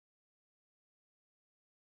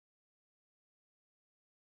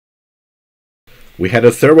we had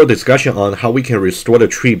a thorough discussion on how we can restore the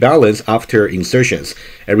tree balance after insertions.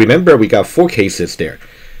 And remember, we got 4 cases there.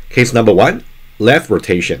 Case number 1, left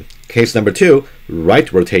rotation. Case number 2,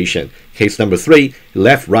 right rotation. Case number 3,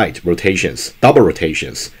 left-right rotations, double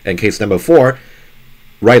rotations. And case number 4,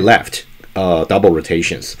 right-left, double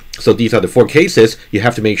rotations. So these are the 4 cases you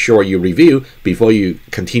have to make sure you review before you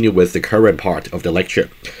continue with the current part of the lecture.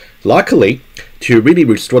 Luckily, to really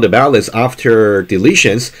restore the balance after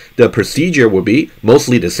deletions, the procedure will be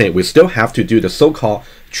mostly the same. We still have to do the so-called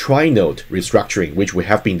tri-node restructuring, which we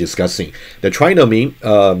have been discussing. The tri-node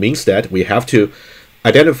means that we have to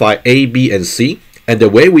identify A, B, and C. And the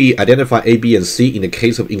way we identify A, B, and C in the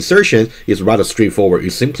case of insertion is rather straightforward.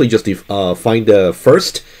 You simply just find the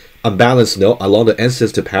first unbalanced node along the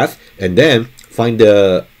ancestor path, and then find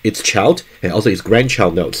its child and also its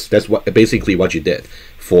grandchild nodes. That's basically what you did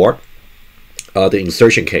for the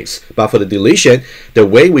insertion case. But for the deletion, the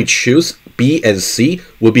way we choose B and C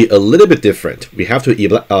will be a little bit different. We have to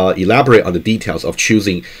elaborate on the details of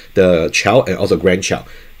choosing the child and also grandchild.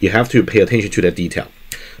 You have to pay attention to that detail.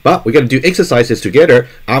 But we're going to do exercises together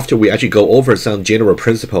after we actually go over some general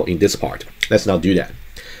principle in this part. Let's now do that.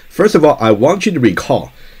 First of all, I want you to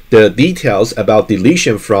recall the details about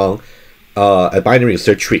deletion from a binary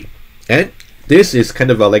search tree. And this is kind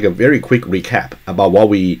of like a very quick recap about what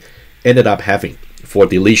we ended up having for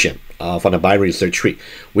deletion from a binary search tree.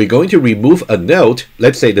 We're going to remove a node.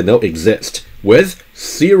 Let's say the node exists with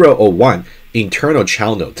 0 or 1 internal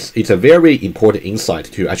child nodes. It's a very important insight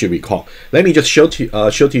to actually recall. Let me just show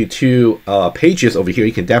to you 2 pages over here.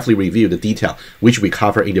 You can definitely review the detail which we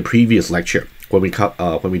covered in the previous lecture when we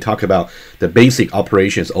talk about the basic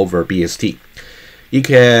operations over BST. You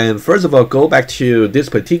can first of all go back to this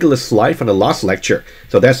particular slide from the last lecture.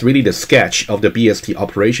 So that's really the sketch of the BST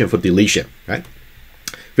operation for deletion, right?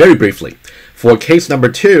 Very briefly, for case number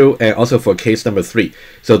 2 and also for case number 3.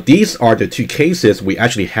 So these are the 2 cases we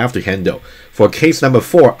actually have to handle. For case number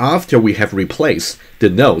 4, after we have replaced the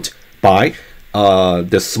node by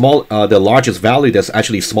the largest value that's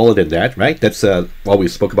actually smaller than that, right? That's what we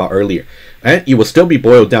spoke about earlier. And it will still be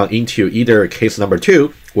boiled down into either case number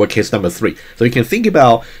 2 or case number 3. So you can think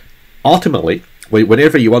about, ultimately,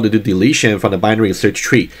 whenever you want to do deletion from the binary search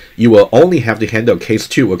tree, you will only have to handle case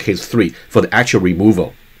 2 or case 3 for the actual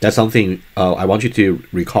removal. That's something I want you to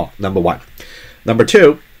recall, number 1. Number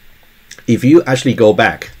 2, if you actually go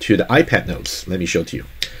back to the iPad notes, let me show to you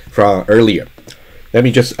from earlier. Let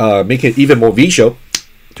me just make it even more visual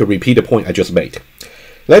to repeat the point I just made.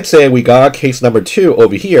 Let's say we got case number 2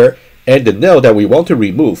 over here, and the node that we want to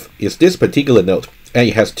remove is this particular node, and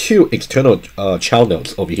it has 2 external child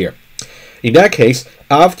nodes over here. In that case,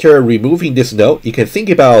 after removing this node, you can think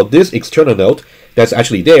about this external node that's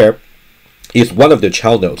actually there is one of the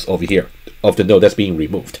child nodes over here of the node that's being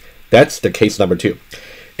removed. That's the case number 2.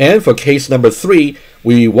 And for case number 3,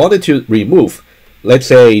 we wanted to remove, let's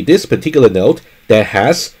say, this particular node that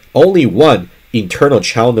has only 1 internal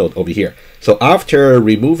child node over here. So after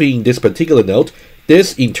removing this particular node,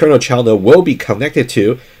 this internal child node will be connected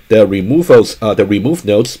to the removed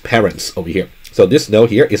node's parents over here. So this node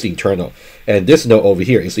here is internal, and this node over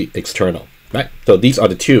here is external, right? So these are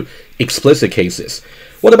the 2 explicit cases.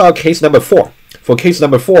 What about case number 4? For case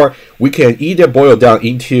number 4, we can either boil down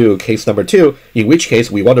into case number 2, in which case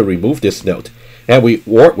we want to remove this node. And we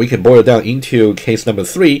can boil down into case number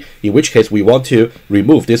 3, in which case we want to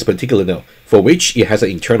remove this particular node, for which it has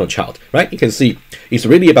an internal child, right? You can see it's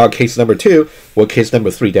really about case number 2 or case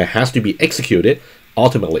number 3 that has to be executed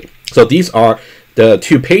ultimately. So these are the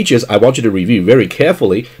 2 pages I want you to review very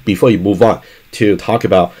carefully before you move on to talk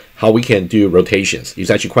about how we can do rotations. It's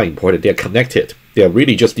actually quite important. They're connected. They're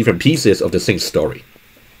really just different pieces of the same story.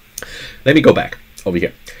 Let me go back over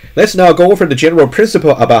here. Let's now go over the general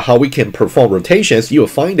principle about how we can perform rotations. You will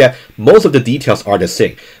find that most of the details are the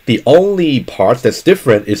same. The only part that's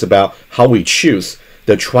different is about how we choose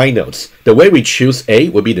the tri-nodes. The way we choose A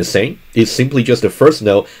will be the same. It's simply just the first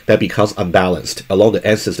node that becomes unbalanced along the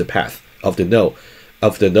ancestor path of the node,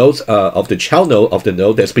 of the child node of the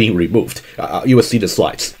node that's being removed. You will see the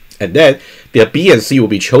slides. And then the B and C will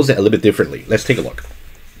be chosen a little bit differently. Let's take a look.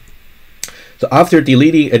 So after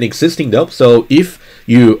deleting an existing node, so if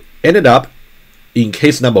you ended up in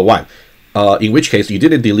case number 1, in which case you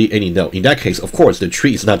didn't delete any node, in that case, of course, the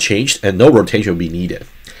tree is not changed and no rotation will be needed.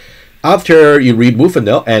 After you remove a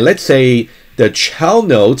node, and let's say the child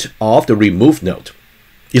node of the removed node,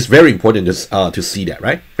 it's very important to see that,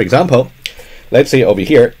 right? For example, let's say over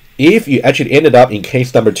here, if you actually ended up in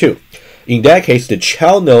case number 2, in that case, the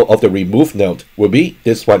child node of the removed node will be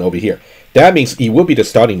this one over here. That means it will be the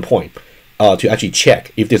starting point to actually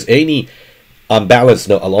check if there's any unbalanced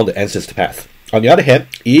node along the ancestor path. On the other hand,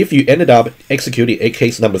 if you ended up executing a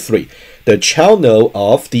case number 3, the child node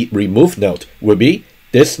of the removed node will be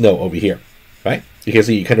this node over here, right? You can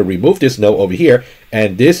see you kind of remove this node over here,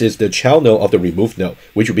 and this is the child node of the removed node,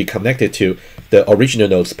 which will be connected to the original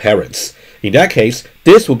node's parents. In that case,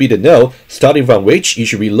 this will be the node starting from which you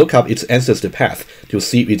should look up its ancestor path to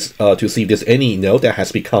see if there's any node that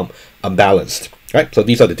has become unbalanced. Right? So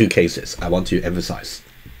these are the 2 cases I want to emphasize.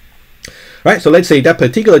 Right? So let's say that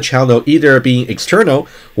particular child node either being external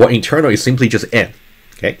or internal is simply just n.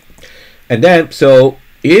 Okay, and then so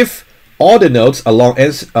if all the nodes along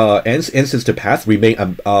n's ancestor path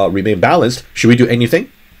remain balanced, should we do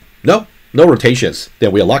anything? No rotations.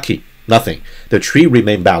 Then we are lucky. Nothing. The tree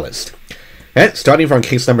remain balanced. And starting from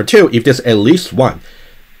case number 2, if there's at least one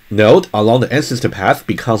node along the ancestor path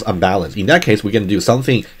becomes unbalanced, in that case we're going to do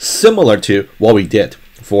something similar to what we did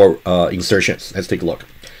for insertions. Let's take a look.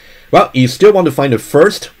 Well, you still want to find the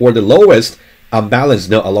first or the lowest unbalanced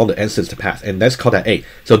node along the ancestor path, and let's call that A.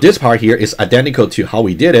 So this part here is identical to how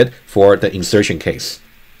we did it for the insertion case.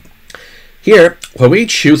 Here, when we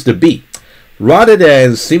choose the B, rather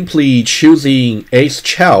than simply choosing A's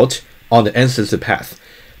child on the ancestor path,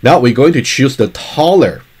 now we're going to choose the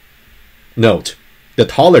taller node, the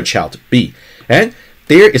taller child, B. And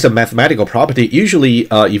there is a mathematical property. Usually,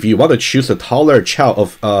 if you want to choose a taller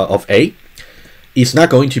child of A, it's not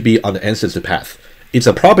going to be on the ancestor path. It's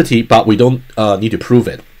a property, but we don't need to prove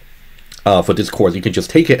it for this course. You can just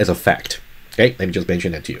take it as a fact. Okay, let me just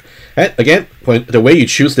mention that to you. And again, when the way you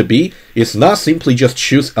choose the B is not simply just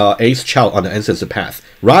choose A's child on the ancestor path.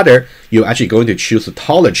 Rather, you're actually going to choose the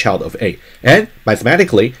taller child of A. And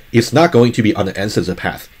mathematically, it's not going to be on the ancestor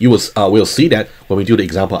path. You will see that when we do the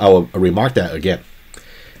example. I will remark that again.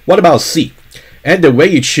 What about C? And the way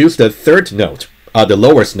you choose the third node, the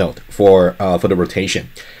lowest node for the rotation.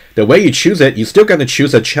 The way you choose it, you're still going to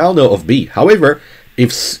choose a child node of B. However,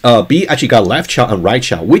 if B actually got left child and right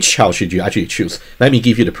child, which child should you actually choose? Let me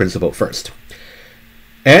give you the principle first.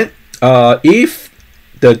 And if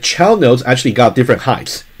the child nodes actually got different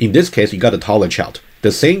heights, in this case, you got a taller child.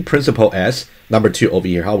 The same principle as number 2 over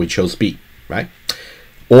here, how we chose B, right?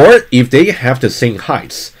 Or if they have the same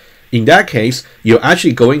heights, in that case, you're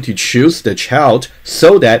actually going to choose the child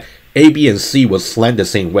so that A, B, and C will slant the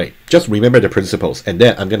same way. Just remember the principles, and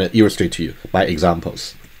then I'm going to illustrate to you by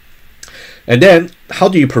examples. And then, how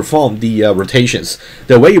do you perform the rotations?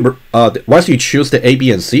 The way you once you choose the A,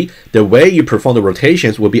 B, and C, the way you perform the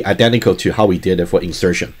rotations will be identical to how we did it for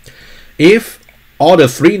insertion. If all the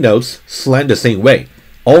 3 nodes slant the same way,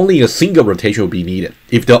 only a single rotation will be needed.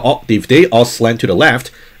 If they all slant to the left,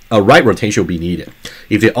 a right rotation will be needed.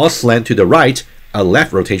 If they all slant to the right, a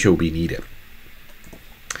left rotation will be needed.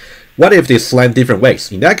 What if they slant different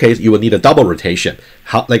ways? In that case, you will need a double rotation,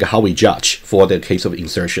 like how we judge for the case of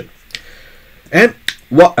insertion. And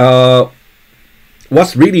what's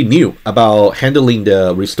really new about handling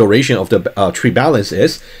the restoration of the tree balance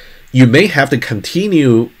is you may have to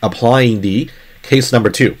continue applying the case number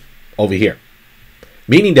 2 over here,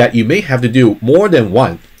 meaning that you may have to do more than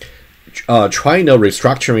one triangle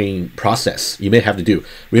restructuring process. You may have to do.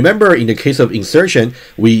 Remember, in the case of insertion,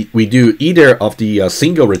 we do either of the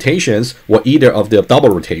single rotations or either of the double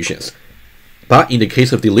rotations. But in the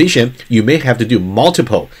case of deletion, you may have to do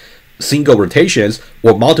multiple single rotations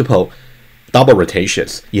or multiple double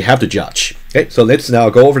rotations. You have to judge. Okay, so let's now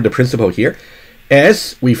go over the principle here.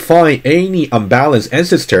 As we find any unbalanced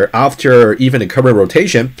ancestor after even the current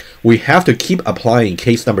rotation, we have to keep applying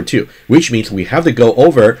case number 2, which means we have to go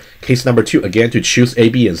over case number 2 again to choose A,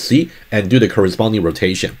 B, and C and do the corresponding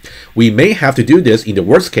rotation. We may have to do this in the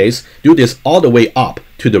worst case, do this all the way up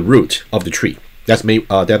to the root of the tree. That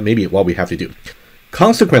may be what we have to do.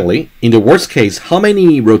 Consequently, in the worst case, how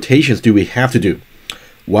many rotations do we have to do?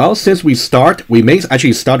 Well, since we may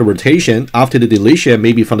actually start a rotation after the deletion,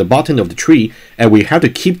 maybe from the bottom of the tree, and we have to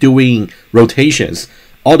keep doing rotations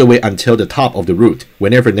all the way until the top of the root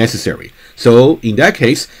whenever necessary. So in that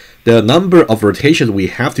case, the number of rotations we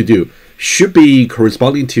have to do should be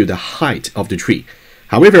corresponding to the height of the tree.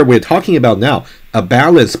 However, we're talking about now a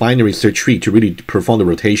balanced binary search tree to really perform the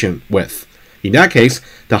rotation with. In that case,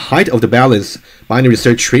 the height of the balanced binary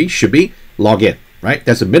search tree should be log n, right?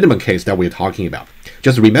 That's the minimum case that we're talking about.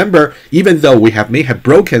 Just remember, even though we may have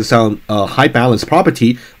broken some high balance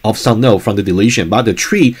property of some node from the deletion, but the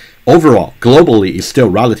tree overall, globally, is still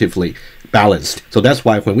relatively balanced. So that's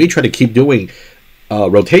why when we try to keep doing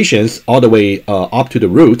rotations all the way up to the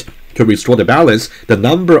root to restore the balance, the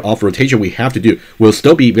number of rotation we have to do will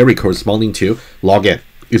still be very corresponding to log n.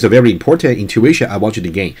 It's a very important intuition I want you to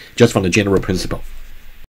gain just from the general principle.